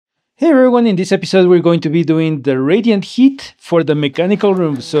Hey everyone, in this episode we're going to be doing the radiant heat for the mechanical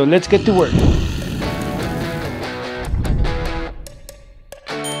room, so let's get to work.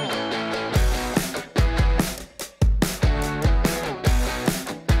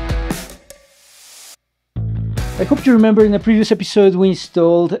 I hope you remember in the previous episode we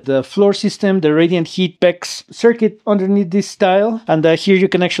installed the floor system, the radiant heat PEX circuit underneath this tile, and here you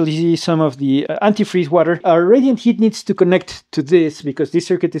can actually see some of the antifreeze water. Our radiant heat needs to connect to this because this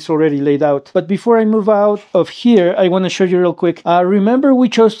circuit is already laid out. But before I move out of here, I want to show you real quick. Remember we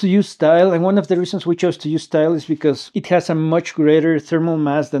chose to use tile, and one of the reasons we chose to use tile is because it has a much greater thermal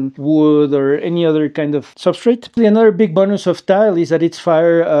mass than wood or any other kind of substrate. Another big bonus of tile is that it's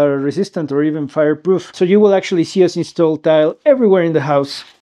fire resistant or even fireproof, so you will actually see us install tile everywhere in the house.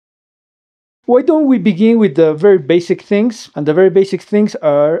 Why don't we begin with the very basic things? And the very basic things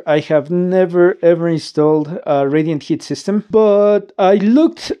are, I have never ever installed a radiant heat system, but I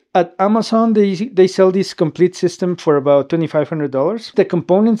looked at Amazon. They sell this complete system for about $2,500. The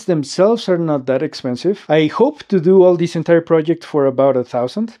components themselves are not that expensive. I hope to do all this entire project for about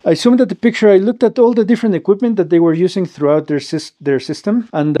 $1,000. I zoomed at the picture, I looked at all the different equipment that they were using throughout their system,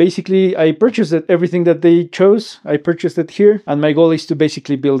 and basically I purchased everything that they chose. I purchased it here, and my goal is to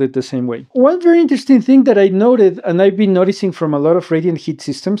basically build it the same way. One very interesting thing that I noted, and I've been noticing from a lot of radiant heat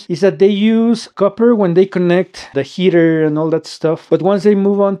systems, is that they use copper when they connect the heater and all that stuff, but once they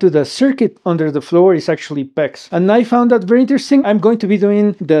move on to the circuit under the floor, is actually PEX. And I found that very interesting. I'm going to be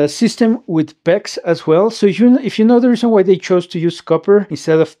doing the system with PEX as well. So if you know the reason why they chose to use copper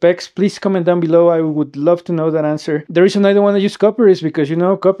instead of PEX, please comment down below. I would love to know that answer. The reason I don't want to use copper is because, you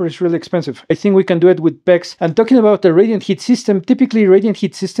know, copper is really expensive. I think we can do it with PEX. And talking about the radiant heat system, typically radiant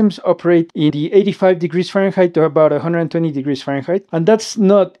heat systems operate in the 85 degrees Fahrenheit to about 120 degrees Fahrenheit. And that's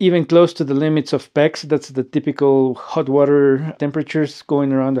not even close to the limits of PEX. That's the typical hot water temperatures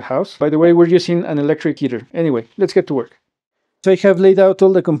going around the house. By the way, we're using an electric heater. Anyway, let's get to work. So I have laid out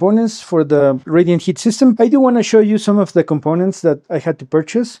all the components for the radiant heat system. I do want to show you some of the components that I had to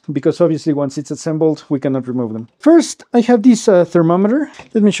purchase, because obviously once it's assembled, we cannot remove them. First, I have this thermometer.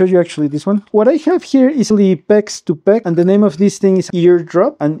 Let me show you actually this one. What I have here is the PEX to PEX, and the name of this thing is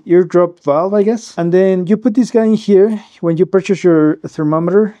eardrop, an eardrop valve, I guess. And then you put this guy in here. When you purchase your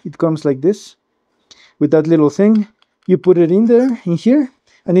thermometer, it comes like this, with that little thing. You put it in there, in here,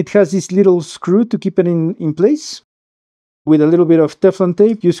 and it has this little screw to keep it in place. With a little bit of Teflon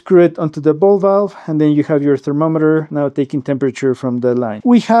tape, you screw it onto the ball valve, and then you have your thermometer now taking temperature from the line.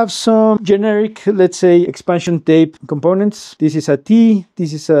 We have some generic, let's say, expansion tape components. This is a T,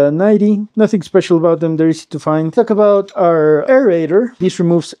 this is a 90. Nothing special about them, they're easy to find. Talk about our aerator. This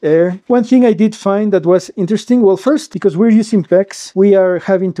removes air. One thing I did find that was interesting, well, first, because we're using PEX, we are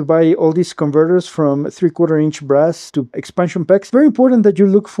having to buy all these converters from 3/4 inch brass to expansion PEX. Very important that you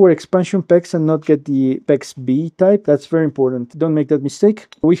look for expansion PEX and not get the PEX-B type. That's very important. Don't make that mistake.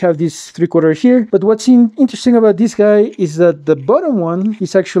 We have this 3/4 here, but what's interesting about this guy is that the bottom one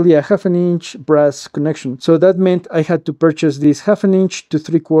is actually a 1/2 inch brass connection. So that meant I had to purchase this 1/2 inch to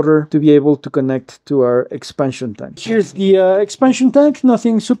 3/4 to be able to connect to our expansion tank. Here's the expansion tank,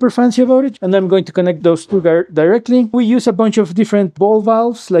 nothing super fancy about it, and I'm going to connect those two directly. We use a bunch of different ball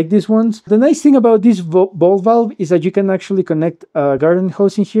valves like these ones. The nice thing about this ball valve is that you can actually connect a garden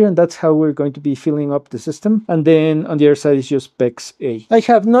hose in here, and that's how we're going to be filling up the system. And then on the other side is just PEX-A. I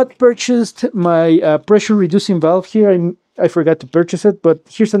have not purchased my pressure reducing valve here. I forgot to purchase it, but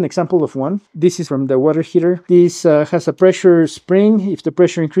here's an example of one. This is from the water heater. This has a pressure spring. If the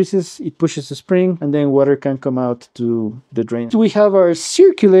pressure increases, it pushes the spring, and then water can come out to the drain. So we have our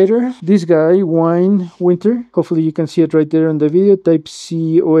circulator. This guy, wine winter. Hopefully you can see it right there on the video. Type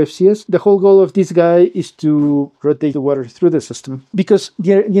C OFCS. The whole goal of this guy is to rotate the water through the system. Because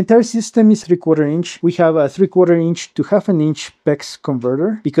the entire system is 3/4 inch, we have a 3/4 inch to 1/2 inch PEX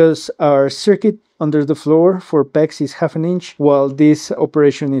converter, because our circuit under the floor for PEX is 1/2 inch, while this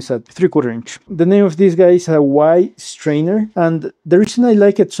operation is at 3/4 inch. The name of this guy is a Y strainer, and the reason I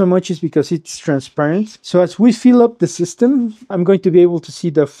like it so much is because it's transparent. So as we fill up the system, I'm going to be able to see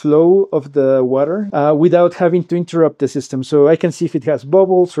the flow of the water without having to interrupt the system. So I can see if it has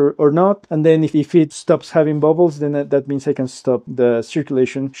bubbles or not, and then if it stops having bubbles, then that means I can stop the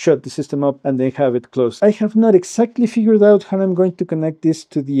circulation, shut the system up, and then have it closed. I have not exactly figured out how I'm going to connect this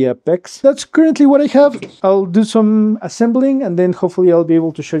to the PEX. That's currently what I have. I'll do some assembling, and then hopefully I'll be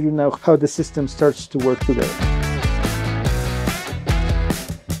able to show you now how the system starts to work together.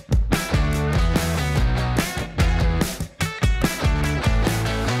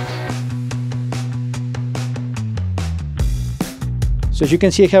 So as you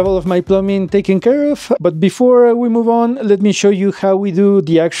can see, I have all of my plumbing taken care of. But before we move on, let me show you how we do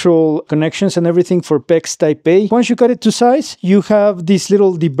the actual connections and everything for PEX type A. Once you cut it to size, you have this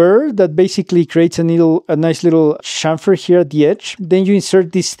little deburr that basically creates a nice little chamfer here at the edge. Then you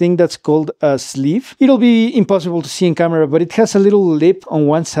insert this thing that's called a sleeve. It'll be impossible to see in camera, but it has a little lip on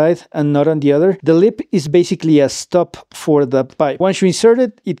one side and not on the other. The lip is basically a stop for the pipe. Once you insert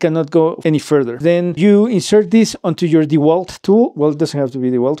it, it cannot go any further. Then you insert this onto your DeWalt tool. Well, it doesn't have to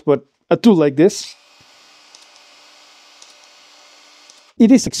be DeWalt, but a tool like this.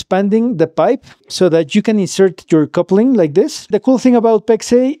 It is expanding the pipe so that you can insert your coupling like this. The cool thing about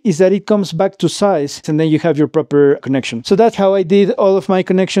PEX-A is that it comes back to size and then you have your proper connection. So that's how I did all of my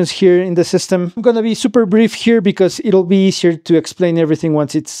connections here in the system. I'm gonna be super brief here because it'll be easier to explain everything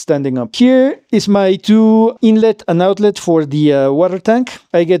once it's standing up. Here is my 2 inlet and outlet for the water tank.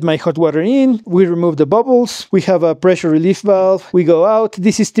 I get my hot water in, we remove the bubbles, we have a pressure relief valve, we go out.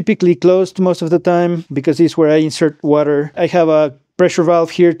 This is typically closed most of the time because this is where I insert water. I have a pressure valve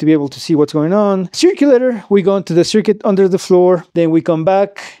here to be able to see what's going on. Circulator, we go into the circuit under the floor, then we come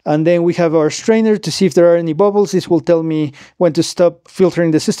back, and then we have our strainer to see if there are any bubbles. This will tell me when to stop filtering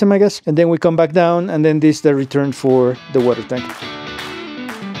the system, I guess. And then we come back down, and then this is the return for the water tank.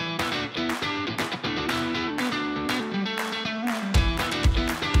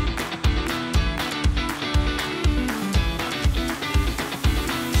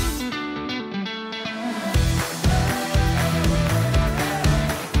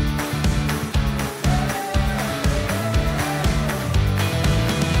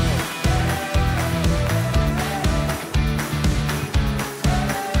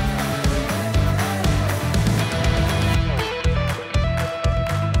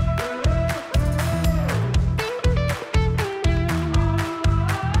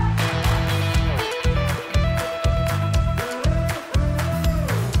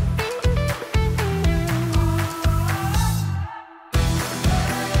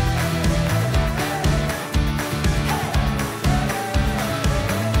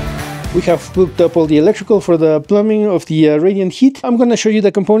 We have hooked up all the electrical for the plumbing of the radiant heat. I'm going to show you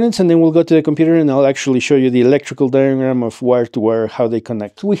the components and then we'll go to the computer and I'll actually show you the electrical diagram of wire to wire, how they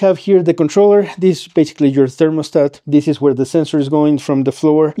connect. We have here the controller. This is basically your thermostat. This is where the sensor is going from the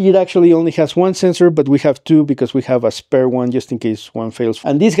floor. It actually only has one sensor, but we have 2 because we have a spare one just in case one fails.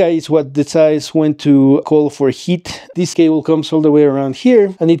 And this guy is what decides when to call for heat. This cable comes all the way around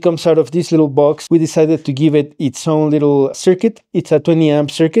here and it comes out of this little box. We decided to give it its own little circuit. It's a 20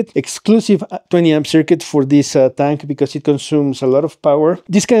 amp circuit, exclusive 20 amp circuit for this tank because it consumes a lot of power.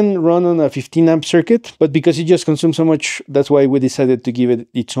 This can run on a 15 amp circuit, but because it just consumes so much, that's why we decided to give it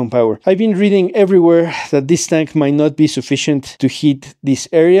its own power. I've been reading everywhere that this tank might not be sufficient to heat this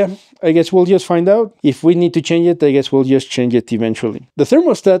area. I guess we'll just find out. If we need to change it, I guess we'll just change it eventually. The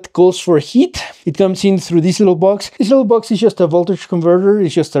thermostat calls for heat. It comes in through this little box. This little box is just a voltage converter.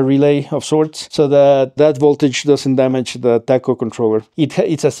 It's just a relay of sorts so that that voltage doesn't damage the tacho controller.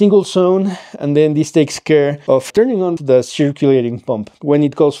 It's a single zone, and then this takes care of turning on the circulating pump when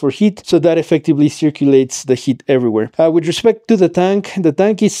it calls for heat, so that effectively circulates the heat everywhere. With respect to the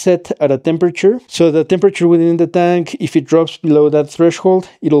tank is set at a temperature. So the temperature within the tank, if it drops below that threshold,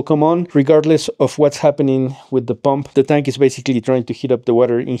 it'll come on regardless of what's happening with the pump. The tank is basically trying to heat up the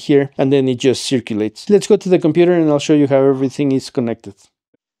water in here, and then it just circulates. Let's go to the computer and I'll show you how everything is connected.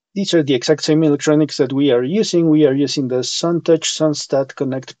 These are the exact same electronics that we are using. We are using the SunTouch SunStat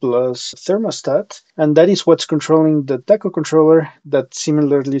Connect Plus thermostat, and that is what's controlling the tacho controller that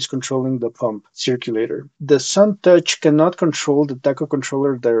similarly is controlling the pump circulator. The SunTouch cannot control the tacho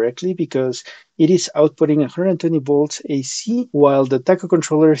controller directly because it is outputting 120 volts AC, while the tacho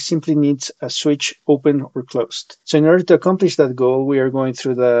controller simply needs a switch open or closed. So in order to accomplish that goal, we are going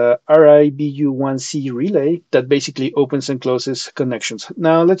through the RIBU1C relay that basically opens and closes connections.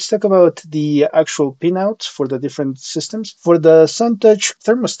 Now let's talk about the actual pinouts for the different systems. For the SunTouch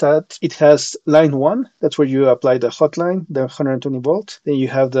thermostat, it has line 1, that's where you apply the hot line, the 120 volt. Then you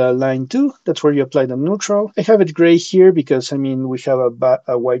have the line 2, that's where you apply the neutral. I have it gray here because, we have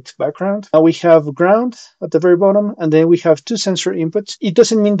a white background. Now we have ground at the very bottom, and then we have 2 sensor inputs. It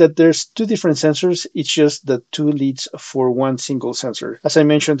doesn't mean that there's 2 different sensors, it's just the 2 leads for one single sensor. As I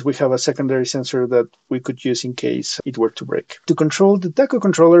mentioned, we have a secondary sensor that we could use in case it were to break. To control the tacho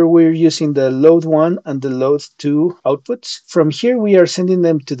controller, we're using the load 1 and the load 2 outputs. From here, we are sending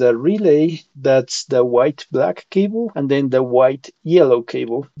them to the relay, that's the white-black cable, and then the white-yellow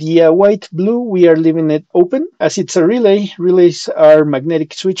cable. The white-blue, we are leaving it open. As it's a relay, relays are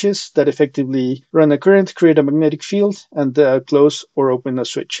magnetic switches that effectively run a current, create a magnetic field, and close or open a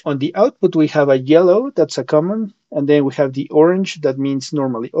switch. On the output, we have a yellow, that's a common, and then we have the orange, that means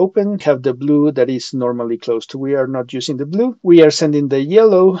normally open. We have the blue, that is normally closed. We are not using the blue. We are sending the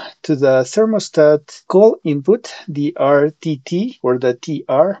yellow to the thermostat call input, the RTT or the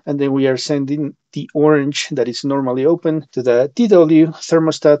TR, and then we are sending the orange, that is normally open, to the TW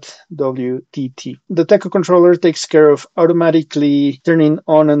thermostat WTT. The Taco controller takes care of automatically turning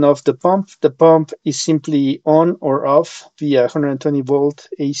on and off the pump. The pump is simply on or off via 120 volt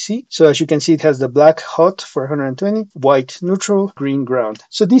AC. So as you can see, it has the black hot for 120, white neutral, green ground.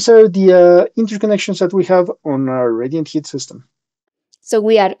 So these are the interconnections that we have on our radiant heat system. So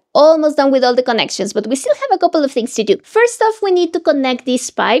we are almost done with all the connections, but we still have a couple of things to do. First off, we need to connect these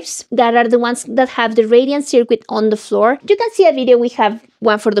pipes that are the ones that have the radiant circuit on the floor. You can see a video, we have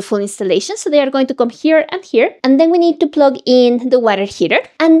one for the full installation, so they are going to come here, and then we need to plug in the water heater.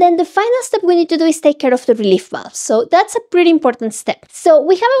 And then the final step we need to do is take care of the relief valve. So that's a pretty important step. So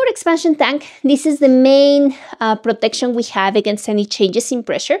we have our expansion tank. This is the main protection we have against any changes in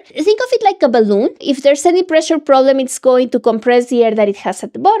pressure. Think of it like a balloon. If there's any pressure problem, it's going to compress the air that it has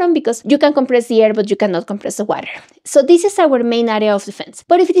at the bottom, because you can compress the air, but you cannot compress the water. So this is our main area of defense.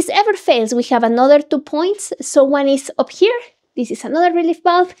 But if this ever fails, we have another 2 points. So one is up here. This is another relief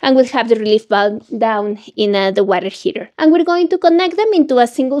valve, and we'll have the relief valve down in the water heater. And we're going to connect them into a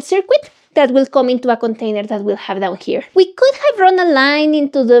single circuit that will come into a container that we'll have down here. We could have run a line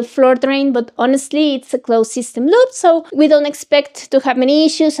into the floor drain, but honestly, it's a closed system loop, so we don't expect to have many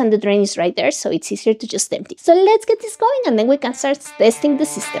issues, and the drain is right there, so it's easier to just empty. So let's get this going, and then we can start testing the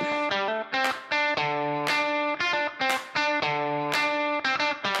system.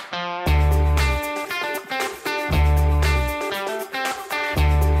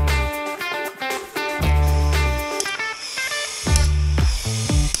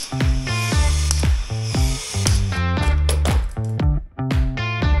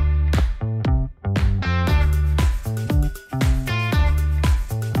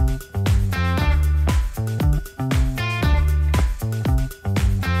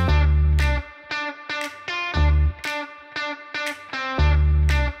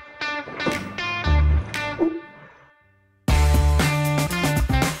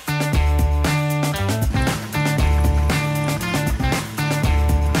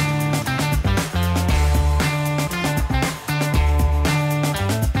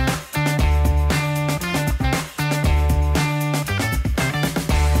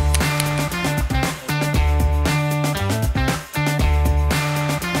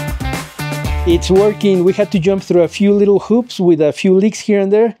 It's working. We had to jump through a few little hoops with a few leaks here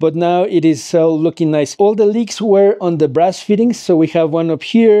and there, but now it is looking nice. All the leaks were on the brass fittings, so we have one up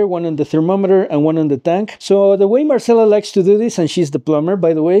here, one on the thermometer, and one on the tank. So the way Marcela likes to do this, and she's the plumber,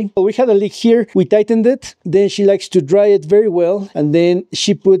 by the way, we had a leak here, we tightened it, then she likes to dry it very well, and then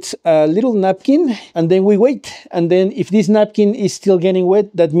she puts a little napkin, and then we wait. And then if this napkin is still getting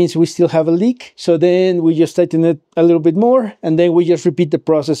wet, that means we still have a leak. So then we just tighten it a little bit more, and then we just repeat the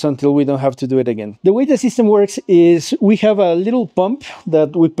process until we don't have to do it again. The way the system works is we have a little pump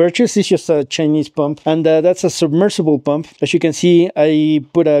that we purchased. It's just a Chinese pump, and that's a submersible pump. As you can see, I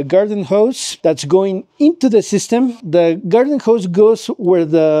put a garden hose that's going into the system. The garden hose goes where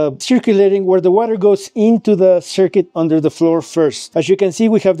the water goes into the circuit under the floor first. As you can see,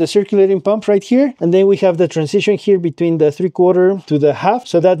 we have the circulating pump right here, and then we have the transition here between the 3/4 to the half.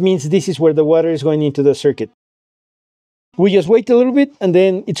 So that means this is where the water is going into the circuit. We just wait a little bit, and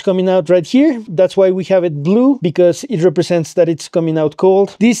then it's coming out right here. That's why we have it blue, because it represents that it's coming out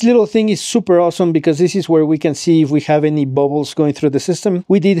cold. This little thing is super awesome, because this is where we can see if we have any bubbles going through the system.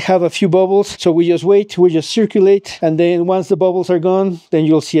 We did have a few bubbles, so we just wait, we just circulate, and then once the bubbles are gone, then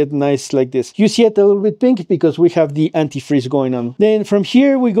you'll see it nice like this. You see it a little bit pink because we have the antifreeze going on. Then from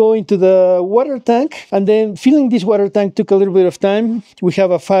here, we go into the water tank, and then filling this water tank took a little bit of time. We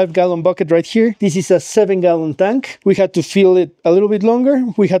have a 5-gallon bucket right here. This is a 7-gallon tank. We had to fill it a little bit longer.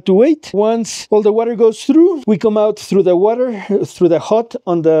 We had to wait. Once all the water goes through, we come out through the water, through the hot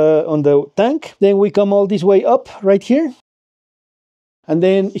on the tank. Then we come all this way up right here. And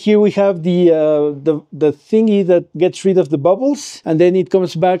then here we have the thingy that gets rid of the bubbles, and then it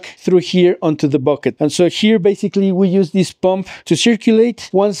comes back through here onto the bucket. And so here basically we use this pump to circulate.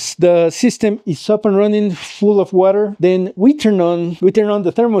 Once the system is up and running full of water, then we turn on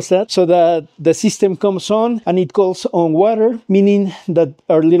the thermostat so that the system comes on and it calls on water, meaning that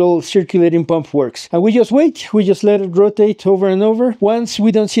our little circulating pump works. And we just wait, we just let it rotate over and over. Once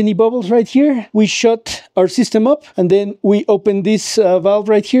we don't see any bubbles right here, we shut our system up, and then we open this valve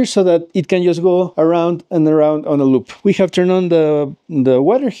right here so that it can just go around and around on a loop. We have turned on the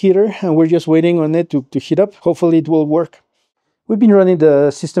water heater, and we're just waiting on it to heat up. Hopefully it will work. We've been running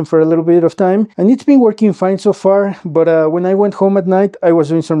the system for a little bit of time and it's been working fine so far, but when I went home at night, I was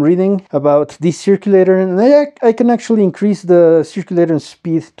doing some reading about this circulator and I can actually increase the circulator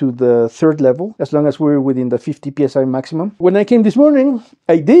speed to the 3rd level as long as we're within the 50 psi maximum. When I came this morning,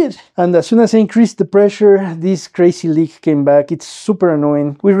 I did, and as soon as I increased the pressure, this crazy leak came back. It's super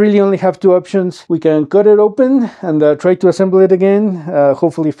annoying. We really only have 2 options. We can cut it open and try to assemble it again,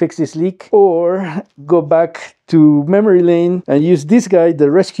 hopefully fix this leak, or go back to memory lane and use this guy, the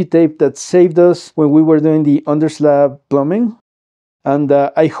rescue tape that saved us when we were doing the underslab plumbing. And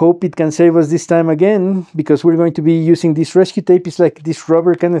I hope it can save us this time again, because we're going to be using this rescue tape. It's like this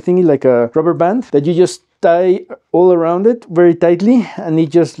rubber kind of thingy, like a rubber band that you just tie all around it very tightly, and it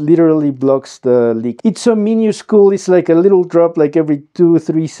just literally blocks the leak. It's so minuscule. It's like a little drop like every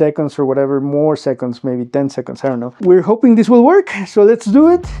 2-3 seconds or whatever, more seconds, maybe 10 seconds, I don't know. We're hoping this will work, so let's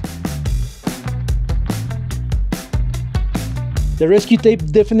do it. The rescue tape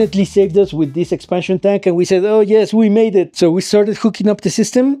definitely saved us with this expansion tank, and we said, oh yes, we made it. So we started hooking up the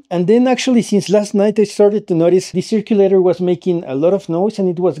system, and then actually since last night I started to notice the circulator was making a lot of noise and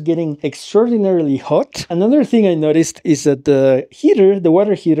it was getting extraordinarily hot. Another thing I noticed is that the heater, the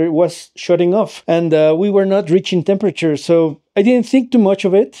water heater, was shutting off, and we were not reaching temperature. So I didn't think too much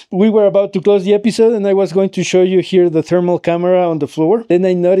of it. We were about to close the episode and I was going to show you here the thermal camera on the floor. Then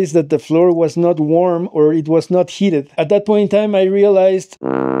I noticed that the floor was not warm, or it was not heated. At that point in time, I realized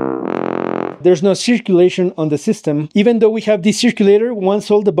there's no circulation on the system. Even though we have this circulator,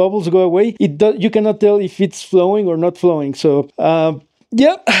 once all the bubbles go away, you cannot tell if it's flowing or not flowing. So,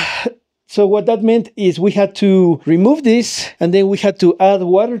 yeah. So what that meant is we had to remove this, and then we had to add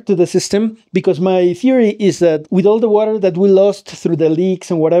water to the system, because my theory is that with all the water that we lost through the leaks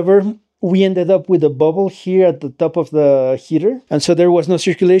and whatever, we ended up with a bubble here at the top of the heater, and so there was no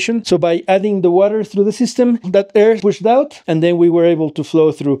circulation. So by adding the water through the system, that air pushed out, and then we were able to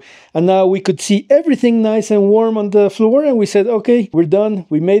flow through. And now we could see everything nice and warm on the floor, and we said, okay, we're done,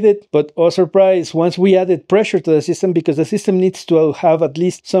 we made it. But oh surprise, once we added pressure to the system, because the system needs to have at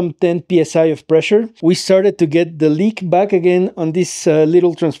least some 10 psi of pressure, we started to get the leak back again on this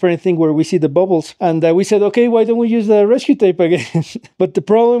little transparent thing where we see the bubbles. And we said, okay, why don't we use the rescue tape again? But the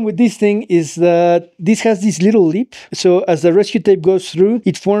problem with this thing is that this has this little lip. So as the rescue tape goes through,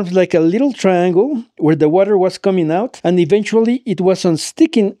 it forms like a little triangle where the water was coming out, and eventually it was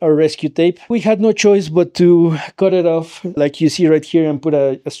unsticking our rescue tape. We had no choice but to cut it off like you see right here and put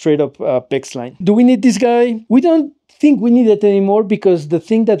a straight up PEX line. Do we need this guy? We don't think we need it anymore, because the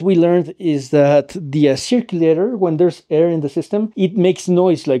thing that we learned is that the circulator, when there's air in the system, it makes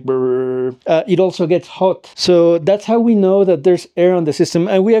noise like brrr. It also gets hot. So that's how we know that there's air on the system.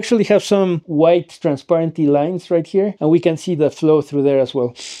 And we actually have some white transparency lines right here, and we can see the flow through there as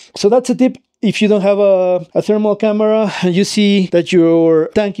well. So that's a tip. If you don't have a thermal camera, you see that your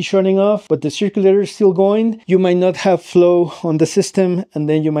tank is shutting off, but the circulator is still going, you might not have flow on the system, and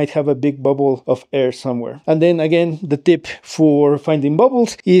then you might have a big bubble of air somewhere. And then again, the tip for finding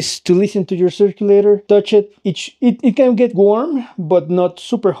bubbles is to listen to your circulator, touch it. It can get warm, but not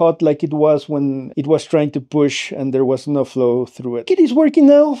super hot like it was when it was trying to push and there was no flow through it. It is working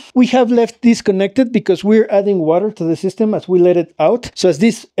now. We have left this connected because we're adding water to the system as we let it out. So as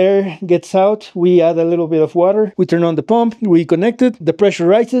this air gets out, we add a little bit of water, we turn on the pump, we connect it, the pressure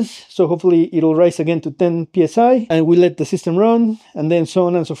rises, so hopefully it'll rise again to 10 psi, and we let the system run, and then so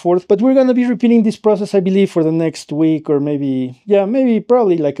on and so forth. But we're going to be repeating this process, I believe, for the next week, or maybe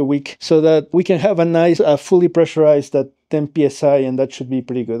probably like a week, so that we can have a nice fully pressurized at 10 psi, and that should be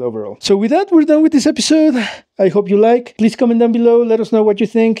pretty good overall. So with that, we're done with this episode. I hope you like. Please comment down below, let us know what you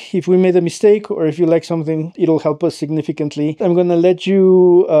think. If we made a mistake, or if you like something, it'll help us significantly. I'm gonna let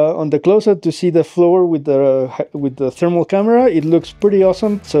you on the close-up to see the floor with the thermal camera. It looks pretty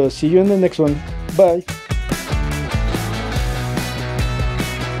awesome. So see you in the next one. Bye.